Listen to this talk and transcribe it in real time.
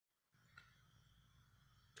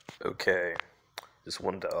Okay, just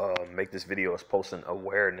wanted to make this video as posting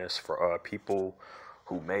awareness for people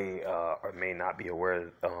who may or may not be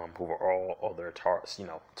aware, who are all other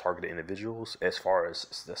targeted individuals as far as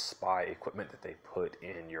the spy equipment that they put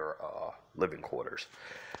in your living quarters.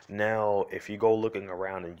 Now, if you go looking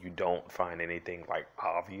around and you don't find anything like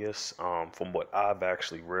obvious, from what I've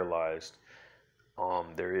actually realized,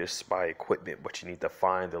 there is spy equipment, but you need to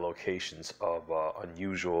find the locations of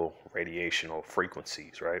unusual radiational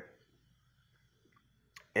frequencies, right?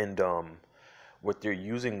 And what they're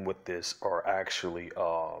using with this are actually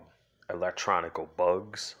electronical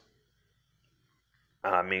bugs.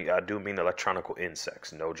 I mean, I do mean electronical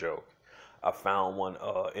insects, no joke. I found one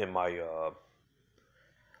in my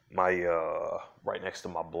right next to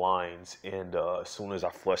my blinds, and as soon as I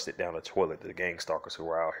flushed it down the toilet, the gang stalkers who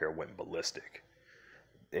were out here went ballistic.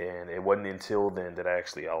 And it wasn't until then that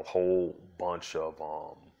actually a whole bunch of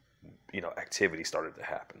activity started to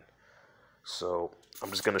happen. So I'm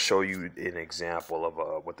just gonna show you an example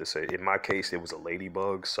of what this is. In my case, it was a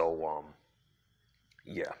ladybug. So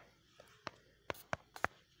yeah.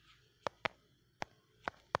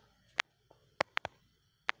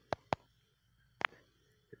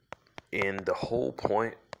 And the whole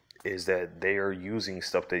point is that they are using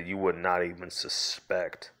stuff that you would not even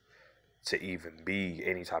suspect to even be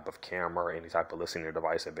any type of camera or any type of listening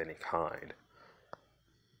device of any kind.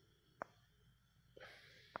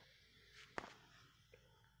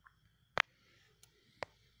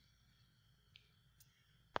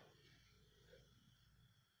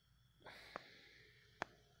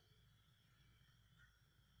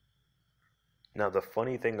 Now, the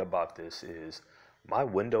funny thing about this is my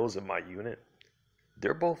windows in my unit,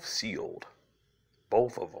 they're both sealed.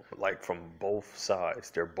 Both of them, like from both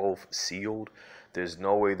sides, they're both sealed. There's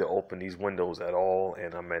no way to open these windows at all,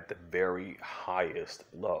 and I'm at the very highest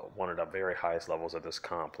one of the very highest levels of this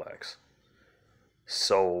complex.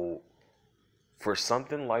 So for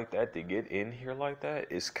something like that to get in here like that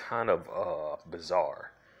is kind of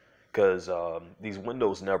bizarre, because these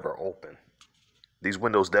windows never open. These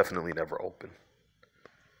windows definitely never open.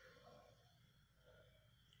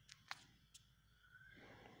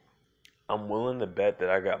 I'm willing to bet that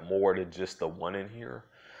I got more than just the one in here,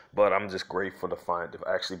 but I'm just grateful to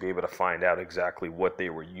actually be able to find out exactly what they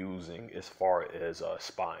were using as far as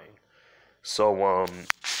spying. So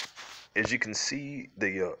as you can see,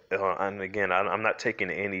 and again, I'm not taking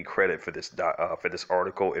any credit for this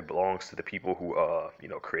article. It belongs to the people who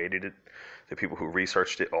created it, the people who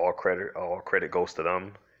researched it. All credit goes to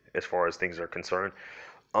them as far as things are concerned.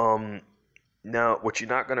 Um, Now, what you're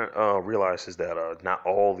not gonna realize is that not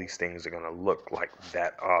all these things are gonna look like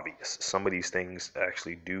that obvious. Some of these things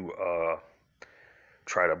actually do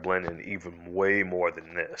try to blend in even way more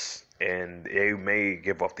than this, and they may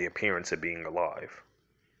give off the appearance of being alive.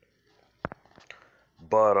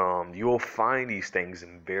 But you'll find these things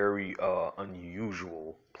in very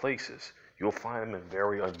unusual places. You'll find them in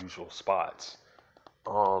very unusual spots.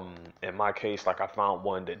 In my case, like I found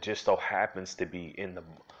one that just so happens to be in the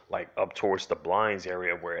like up towards the blinds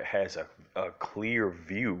area where it has a clear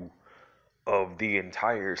view of the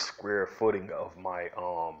entire square footing of my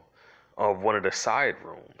of one of the side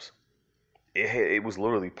rooms. It was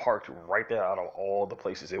literally parked right there out of all the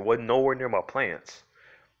places. It wasn't nowhere near my plants.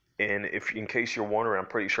 And if in case you're wondering, I'm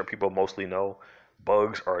pretty sure people mostly know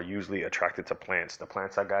bugs are usually attracted to plants. The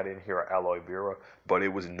plants I got in here are aloe vera, but it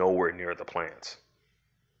was nowhere near the plants.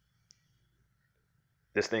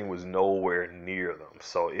 This thing was nowhere near them,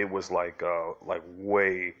 so it was like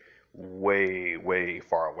way, way, way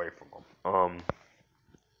far away from them.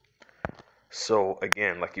 So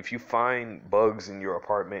again, like if you find bugs in your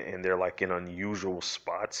apartment and they're like in unusual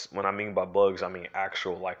spots, when I mean by bugs, I mean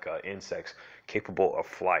actual like insects capable of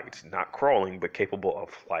flight, not crawling, but capable of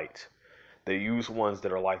flight. They use ones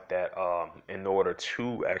that are like that in order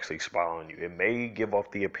to actually spy on you. It may give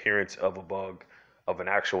off the appearance of a bug, of an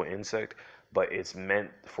actual insect, but it's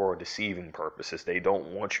meant for deceiving purposes. They don't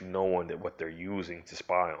want you knowing that what they're using to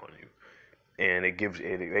spy on you, and it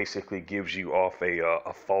basically gives you off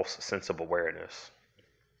a false sense of awareness.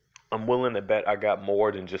 I'm willing to bet I got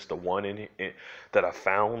more than just the one that I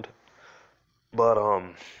found, but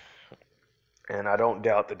and I don't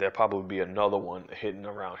doubt that there'll probably be another one hidden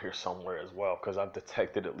around here somewhere as well, because I've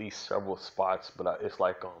detected at least several spots. But it's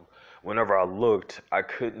like whenever I looked, I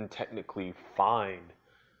couldn't technically find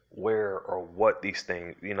where or what these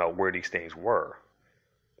things, where these things were.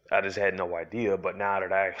 I just had no idea. But now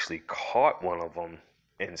that I actually caught one of them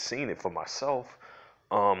and seen it for myself,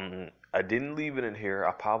 I didn't leave it in here.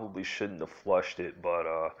 I probably shouldn't have flushed it, but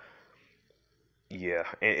Yeah.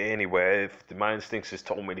 Anyway, if my instincts just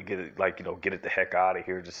told me to get it, like, get it the heck out of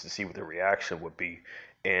here just to see what the reaction would be,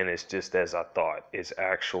 and it's just as I thought. It's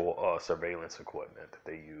actual surveillance equipment that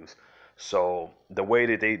they use. So the way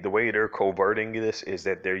they're coverting this is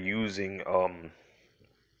that they're using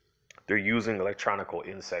electronical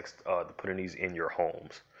insects to put in these in your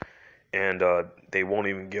homes, and they won't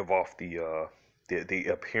even give off the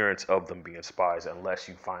appearance of them being spies unless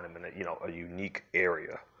you find them in a unique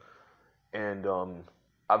area. And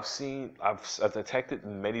I've detected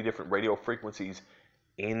many different radio frequencies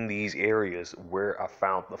in these areas where I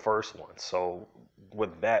found the first one. So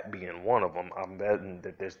with that being one of them, I'm betting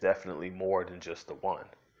that there's definitely more than just the one.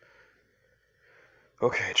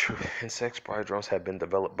 Okay, true. Insect spy drones have been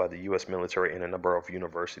developed by the U.S. military and a number of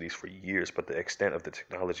universities for years, but the extent of the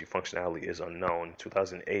technology functionality is unknown. In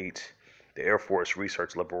 2008, the Air Force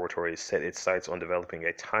Research Laboratory set its sights on developing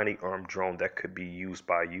a tiny armed drone that could be used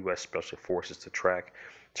by U.S. Special Forces to track,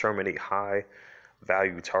 terminate high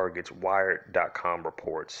value targets. Wired.com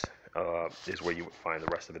reports is where you would find the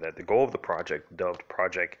rest of it at. The goal of the project, dubbed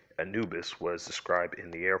Project Anubis, was described in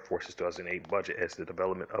the Air Force's 2008 budget as the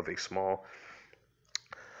development of a small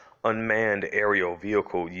unmanned aerial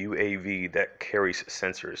vehicle UAV that carries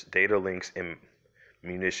sensors, data links, and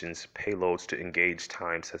munitions payloads to engage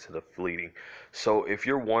time-sensitive fleeting. So if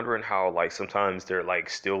you're wondering how like sometimes they're like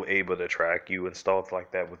still able to track you and stuff like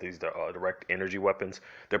that with these direct energy weapons,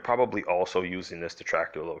 they're probably also using this to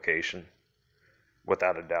track your location,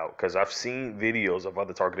 without a doubt. Because I've seen videos of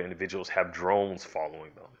other targeted individuals have drones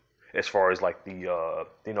following them. As far as like the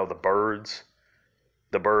birds,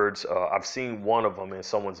 I've seen one of them in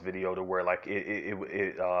someone's video to where like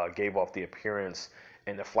it gave off the appearance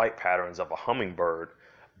and the flight patterns of a hummingbird,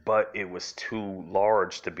 but it was too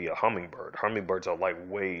large to be a hummingbird. Hummingbirds are like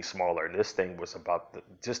way smaller, and this thing was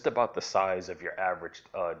just about the size of your average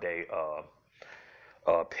day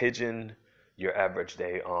pigeon, your average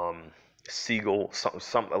day seagull,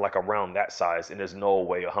 something like around that size. And there's no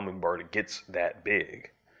way a hummingbird gets that big.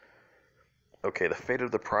 Okay, the fate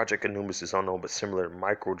of the Project Anubis is unknown, but similar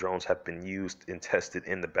micro drones have been used and tested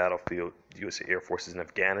in the battlefield. U.S. Air Forces in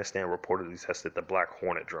Afghanistan reportedly tested the Black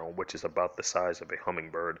Hornet drone, which is about the size of a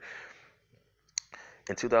hummingbird.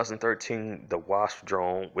 In 2013, the Wasp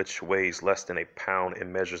drone, which weighs less than a pound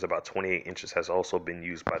and measures about 28 inches, has also been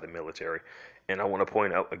used by the military. And I want to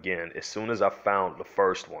point out again, as soon as I found the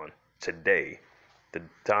first one today, the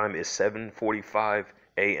time is 7:45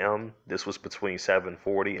 a.m. This was between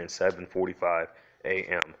 7:40 and 7:45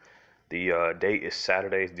 a.m. The date is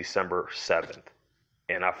Saturday, December 7th,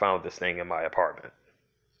 and I found this thing in my apartment.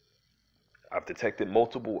 I've detected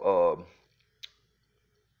multiple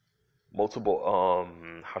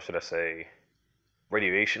how should I say,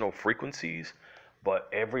 radiational frequencies, but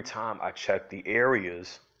every time I checked the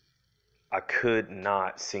areas, I could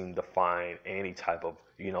not seem to find any type of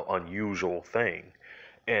unusual thing.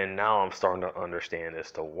 And now I'm starting to understand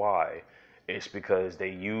as to why. It's because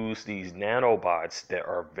they use these nanobots that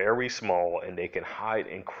are very small and they can hide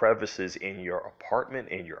in crevices in your apartment,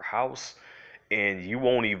 in your house, and you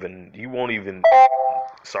won't even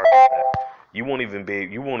sorry about that. You won't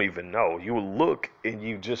even know. You will look and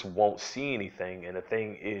you just won't see anything. And the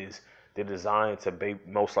thing is, they're designed to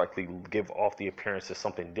most likely give off the appearance of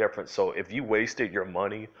something different. So if you wasted your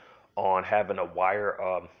money on having a wire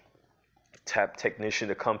tap technician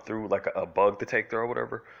to come through, like a bug detector or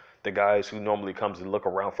whatever, the guys who normally comes and look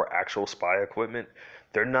around for actual spy equipment,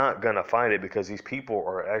 they're not gonna find it because these people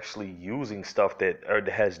are actually using stuff that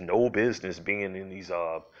has no business being in these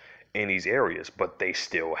areas, but they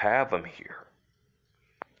still have them here.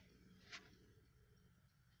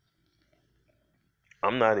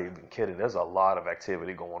 I'm not even kidding. There's a lot of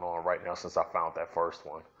activity going on right now since I found that first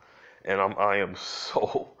one, and I am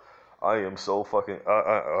so I am so fucking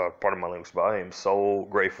pardon my language, but I am so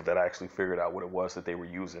grateful that I actually figured out what it was that they were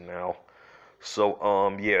using now. So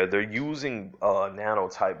yeah, they're using nano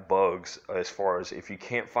type bugs. As far as if you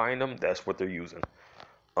can't find them, that's what they're using.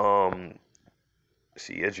 Um,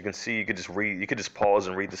 See, as you can see, you could just pause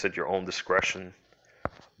and read this at your own discretion.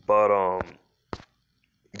 But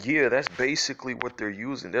yeah, that's basically what they're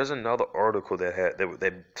using. There's another article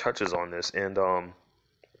that touches on this, and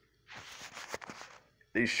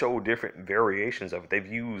they show different variations of it. They've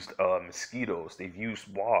used mosquitoes, they've used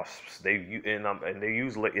wasps, and they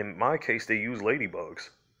use in my case they use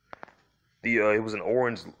ladybugs. The It was an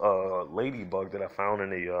orange ladybug that I found in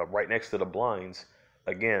the right next to the blinds.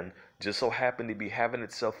 Again, just so happened to be having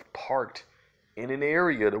itself parked in an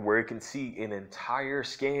area to where it can see an entire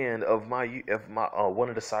scan of my one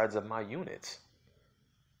of the sides of my units.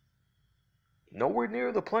 Nowhere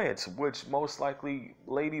near the plants, which most likely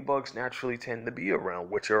ladybugs naturally tend to be around,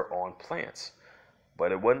 which are on plants.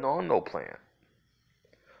 But it wasn't on no plant.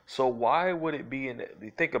 So why would it be in?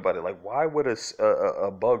 Think about it. Like, why would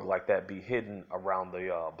a bug like that be hidden around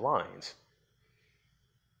the blinds?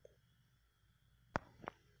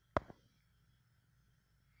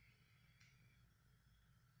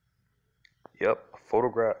 Yep,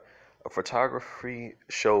 a photography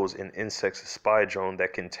shows an insect's spy drone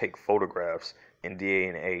that can take photographs and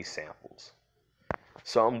DNA samples.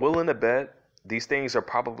 So I'm willing to bet these things are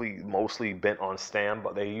probably mostly bent on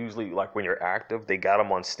standby. They usually, like when you're active, they got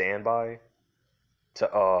them on standby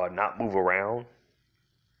to not move around.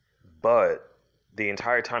 But the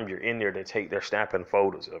entire time you're in there, they're snapping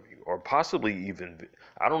photos of you, or possibly even,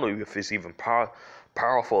 I don't know if it's even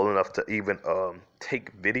powerful enough to even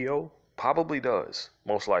take video. Probably does,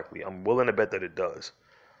 most likely. I'm willing to bet that it does.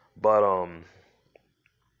 But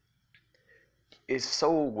it's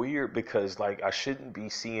so weird because like I shouldn't be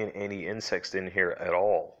seeing any insects in here at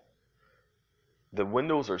all. The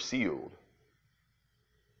windows are sealed.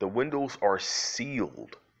 The windows are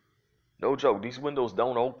sealed. No joke, these windows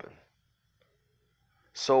don't open.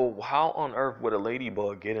 So how on earth would a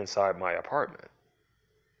ladybug get inside my apartment?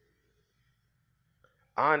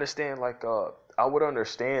 I understand like I would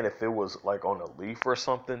understand if it was like on a leaf or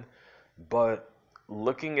something, but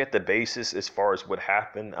looking at the basis as far as what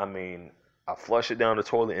happened, I mean, I flush it down the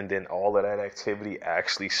toilet and then all of that activity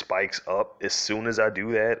actually spikes up as soon as I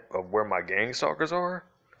do that of where my gang stalkers are,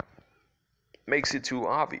 makes it too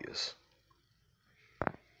obvious.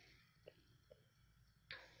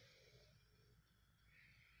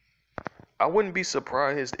 I wouldn't be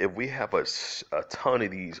surprised if we have a ton of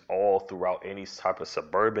these all throughout any type of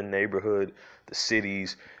suburban neighborhood, the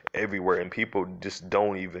cities, everywhere, and people just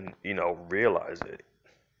don't even, realize it.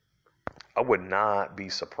 I would not be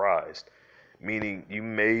surprised. Meaning, you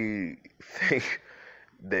may think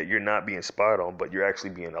that you're not being spied on, but you're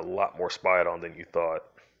actually being a lot more spied on than you thought.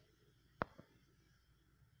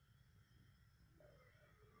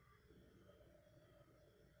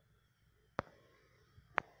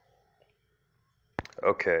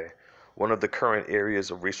 Okay. One of the current areas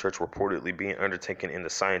of research reportedly being undertaken in the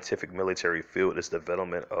scientific military field is the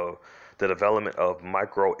development of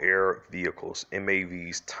micro air vehicles,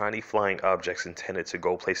 MAVs, tiny flying objects intended to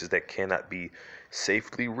go places that cannot be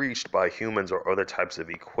safely reached by humans or other types of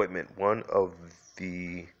equipment. One of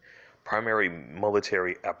the primary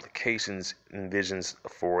military applications envisions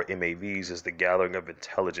for MAVs is the gathering of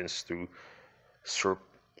intelligence through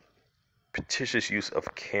repetitious use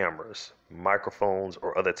of cameras, microphones,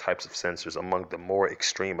 or other types of sensors. Among the more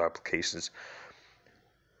extreme applications,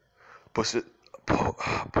 posi-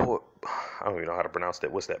 po, I don't even know how to pronounce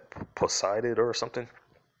that. What's that? Poseidon or something?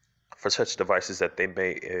 For such devices that they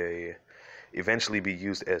may eventually be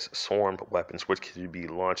used as swarm weapons, which can be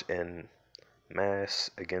launched en masse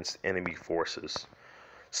against enemy forces.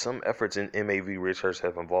 Some efforts in MAV research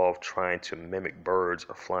have involved trying to mimic birds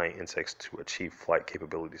or flying insects to achieve flight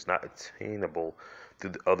capabilities not attainable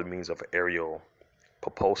through the other means of aerial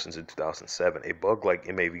propulsions. In 2007, a bug-like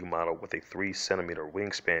MAV model with a 3-centimeter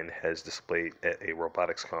wingspan has displayed at a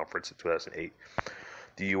robotics conference in 2008.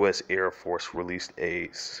 The U.S. Air Force released a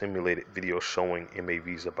simulated video showing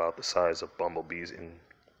MAVs about the size of bumblebees in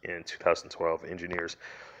 2012. Engineers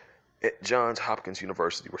at Johns Hopkins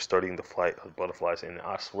University were studying the flight of butterflies, and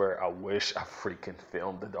I swear I wish I freaking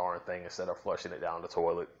filmed the darn thing instead of flushing it down the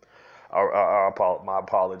toilet. My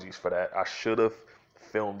apologies for that. I should have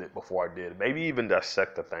filmed it before I did. Maybe even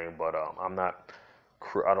dissect the thing, but I'm not.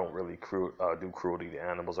 I don't really do cruelty to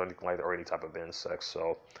animals or anything like that, or any type of insects.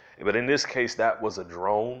 So, but in this case, that was a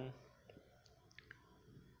drone.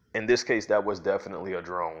 In this case, that was definitely a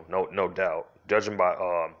drone. No doubt. Judging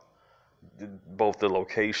by both the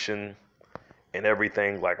location and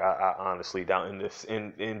everything, like I honestly down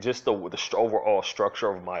in just the overall structure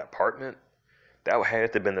of my apartment, that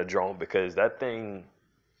had to have been a drone because that thing.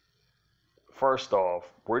 First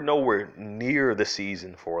off, we're nowhere near the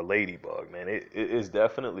season for a ladybug, man. It is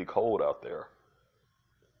definitely cold out there,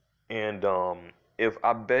 and if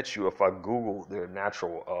I bet you if I Google their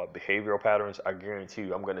natural behavioral patterns, I guarantee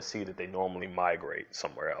you I'm going to see that they normally migrate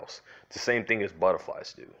somewhere else. The same thing as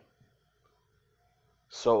butterflies do.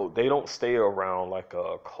 So they don't stay around like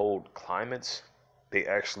cold climates. They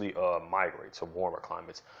actually migrate to warmer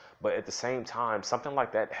climates. But at the same time, something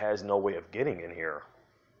like that has no way of getting in here.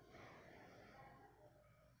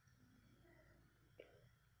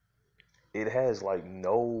 It has like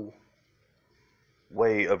no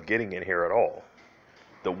way of getting in here at all.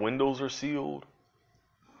 The windows are sealed,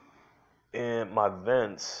 and my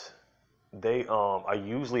vents. I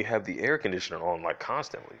usually have the air conditioner on like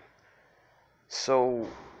constantly. So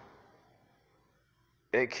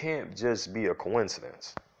it can't just be a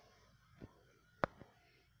coincidence.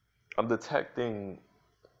 I'm detecting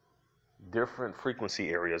different frequency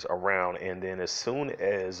areas around, and then as soon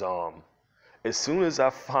as I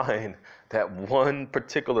find that one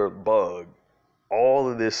particular bug, all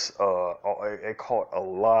of this it caught a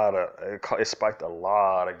lot of it spiked a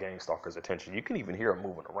lot of gang stalkers' attention. You can even hear them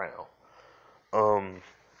moving around. Um,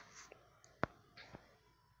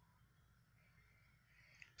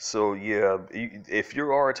 So yeah, if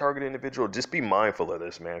you are a target individual, just be mindful of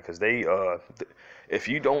this, man, because if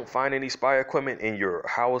you don't find any spy equipment in your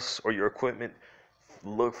house or your equipment,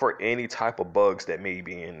 look for any type of bugs that may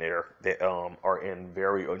be in there that are in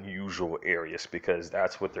very unusual areas because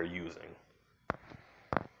that's what they're using.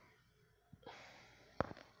 I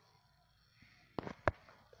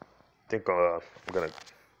think I'm gonna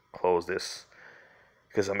close this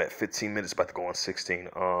because I'm at 15 minutes, about to go on 16.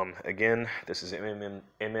 Again, this is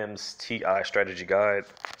MM's TI Strategy Guide.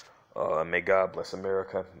 May God bless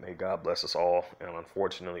America. May God bless us all. And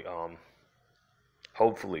unfortunately,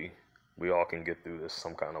 hopefully, we all can get through this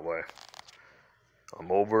some kind of way.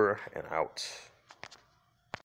 I'm over and out.